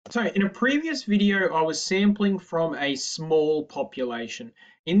So in a previous video, I was sampling from a small population.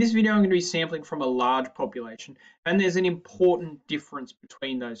 In this video, I'm going to be sampling from a large population, and there's an important difference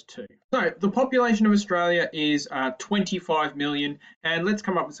between those two. So the population of Australia is 25 million, and let's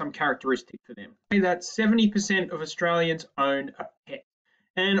come up with some characteristic for them. Say that 70% of Australians own a pet,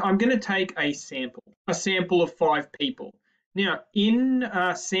 and I'm going to take a sample of 5 people. Now, in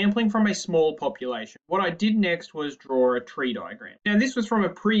sampling from a small population, what I did next was draw a tree diagram. Now, this was from a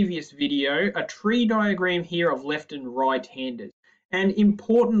previous video, a tree diagram here of left and right-handers. And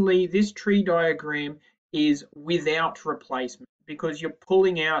importantly, this tree diagram is without replacement because you're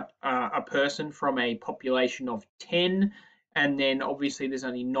pulling out a person from a population of 10, and then obviously there's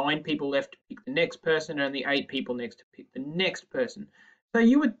only 9 people left to pick the next person, and only 8 people next to pick the next person. So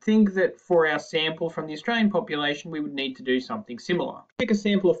you would think that for our sample from the Australian population, we would need to do something similar. Pick a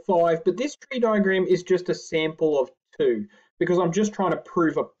sample of 5, but this tree diagram is just a sample of 2 because I'm just trying to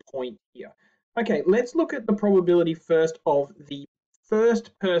prove a point here. Okay, let's look at the probability first of the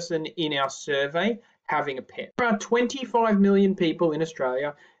first person in our survey having a pet. There are 25 million people in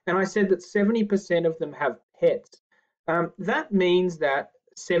Australia, and I said that 70% of them have pets. That means that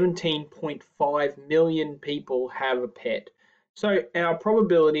 17.5 million people have a pet. So our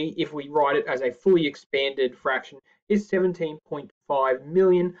probability, if we write it as a fully expanded fraction, is 17.5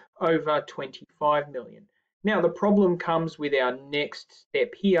 million over 25 million. Now the problem comes with our next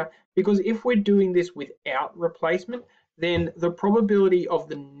step here, because if we're doing this without replacement, then the probability of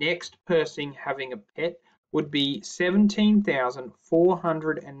the next person having a pet would be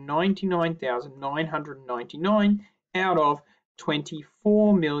 17,499,999 out of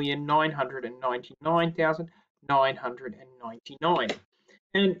 24,999,999.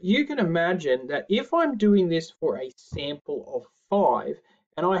 And you can imagine that if I'm doing this for a sample of 5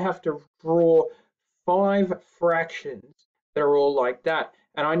 and I have to draw 5 fractions that are all like that,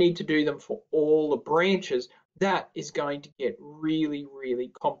 and I need to do them for all the branches, that is going to get really, really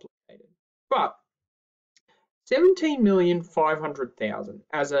complicated. But 17,500,000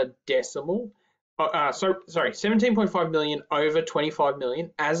 as a decimal, 17.5 million over 25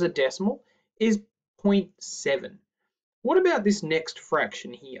 million as a decimal is 0.7. What about this next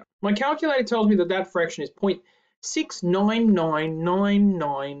fraction here? My calculator tells me that that fraction is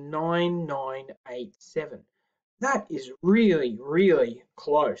 0.699999987. That is really, really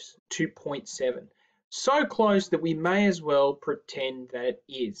close to 0.7. So close that we may as well pretend that it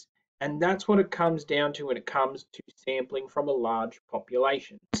is. And that's what it comes down to when it comes to sampling from a large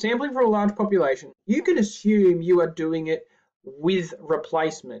population. Sampling from a large population, you can assume you are doing it with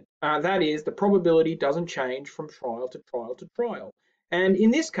replacement. That is, the probability doesn't change from trial to trial to trial. And in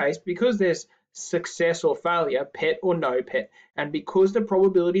this case, because there's success or failure, pet or no pet, and because the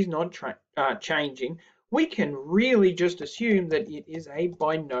probability is not changing, we can really just assume that it is a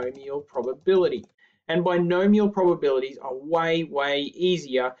binomial probability. And binomial probabilities are way, way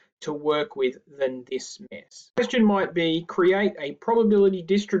easier to work with than this mess. The question might be, create a probability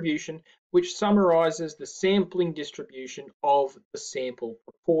distribution which summarizes the sampling distribution of the sample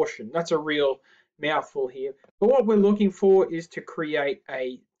proportion. That's a real mouthful here. But what we're looking for is to create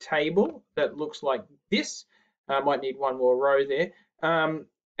a table that looks like this. I might need one more row there. And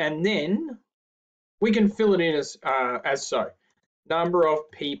then we can fill it in as so. Number of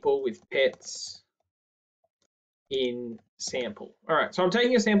people with pets in sample. All right, so I'm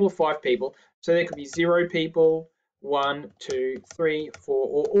taking a sample of 5 people. So there could be 0 people, 1, 2, 3, 4,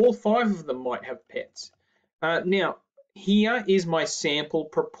 or all 5 of them might have pets. Now, here is my sample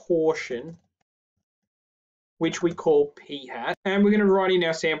proportion, which we call p hat, and we're going to write in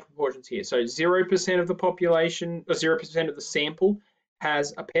our sample proportions here. So 0% of the population, or 0% of the sample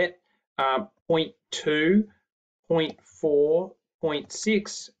has a pet, 0.2, 0.4,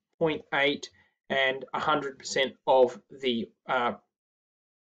 0.6, 0.8, and 100% of the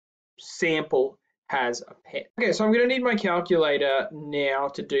sample has a pet. Okay, so I'm going to need my calculator now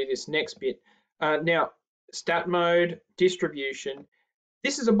to do this next bit. Now, stat mode, distribution.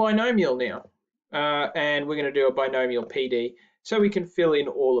 This is a binomial now, and we're going to do a binomial PD, so we can fill in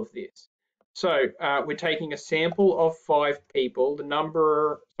all of this. So we're taking a sample of 5 people.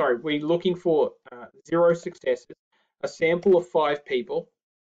 We're looking for 0 successes, a sample of 5 people.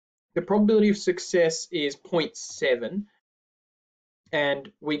 The probability of success is 0.7,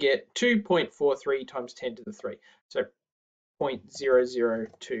 and we get 2.43 times 10 to the 3, so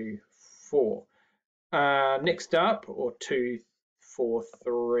 0.0024. Next up, or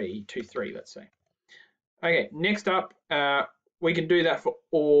 243, let's say. Okay, next up, we can do that for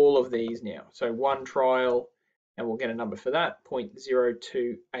all of these now. So one trial, and we'll get a number for that,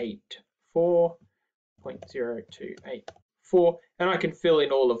 0.0284, 0.0284. 0.4, and I can fill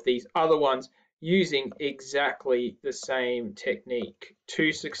in all of these other ones using exactly the same technique.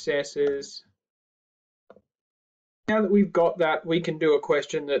 2 successes. Now that we've got that, we can do a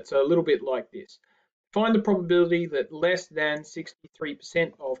question that's a little bit like this. Find the probability that less than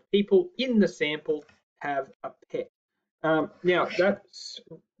 63% of people in the sample have a pet. Now that's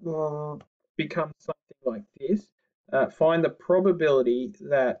becomes something like this. Find the probability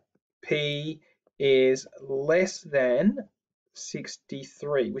that P is less than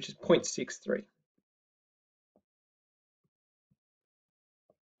 63, which is 0.63.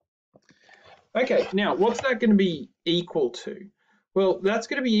 Okay, now what's that going to be equal to? Well, that's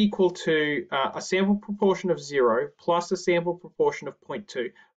going to be equal to a sample proportion of 0 plus a sample proportion of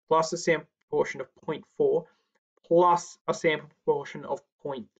 0.2 plus a sample proportion of 0.4 plus a sample proportion of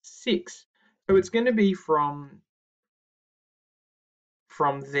 0.6. So it's going to be from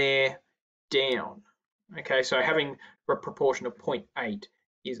there down. Okay, so having a proportion of 0.8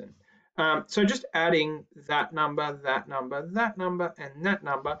 isn't. So just adding that number, that number, that number, and that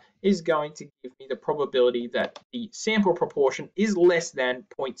number is going to give me the probability that the sample proportion is less than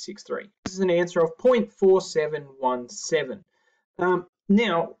 0.63. This is an answer of 0.4717.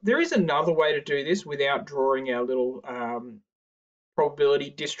 Now, there is another way to do this without drawing our little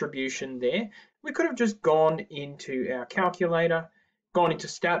probability distribution there. We could have just gone into our calculator, gone into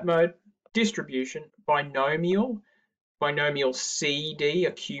stat mode, distribution, binomial CD,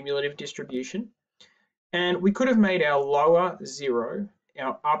 a cumulative distribution, and we could have made our lower 0,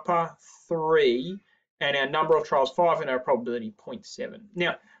 our upper 3, and our number of trials 5, and our probability 0.7.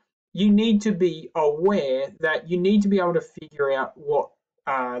 Now, you need to be aware that you need to be able to figure out what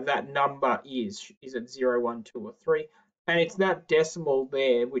that number is. Is it 0, 1, 2, or 3? And it's that decimal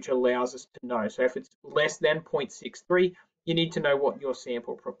there which allows us to know. So if it's less than 0.63, you need to know what your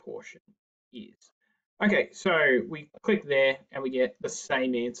sample proportion is. Okay, so we click there and we get the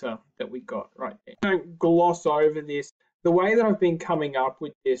same answer that we got right there. Don't gloss over this. The way that I've been coming up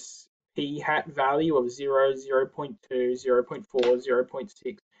with this p hat value of 0, 0.2, 0.4,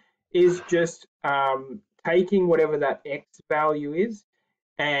 0.6 is just taking whatever that x value is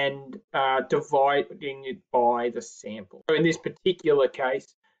and dividing it by the sample. So in this particular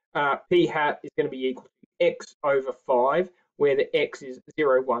case, p hat is going to be equal to x over 5, where the x is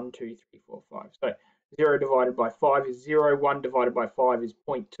 0, 1, 2, 3, 4, 5. So 0 divided by 5 is 0, 1 divided by 5 is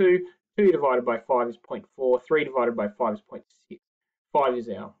 0.2, 2 divided by 5 is 0.4, 3 divided by 5 is 0.6. 5 is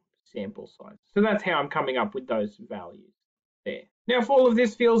our sample size. So that's how I'm coming up with those values there. Now, if all of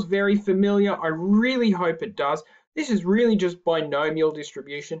this feels very familiar, I really hope it does. This is really just binomial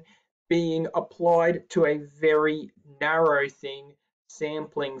distribution being applied to a very narrow thing,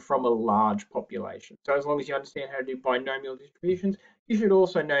 sampling from a large population. So as long as you understand how to do binomial distributions, you should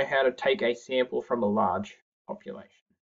also know how to take a sample from a large population.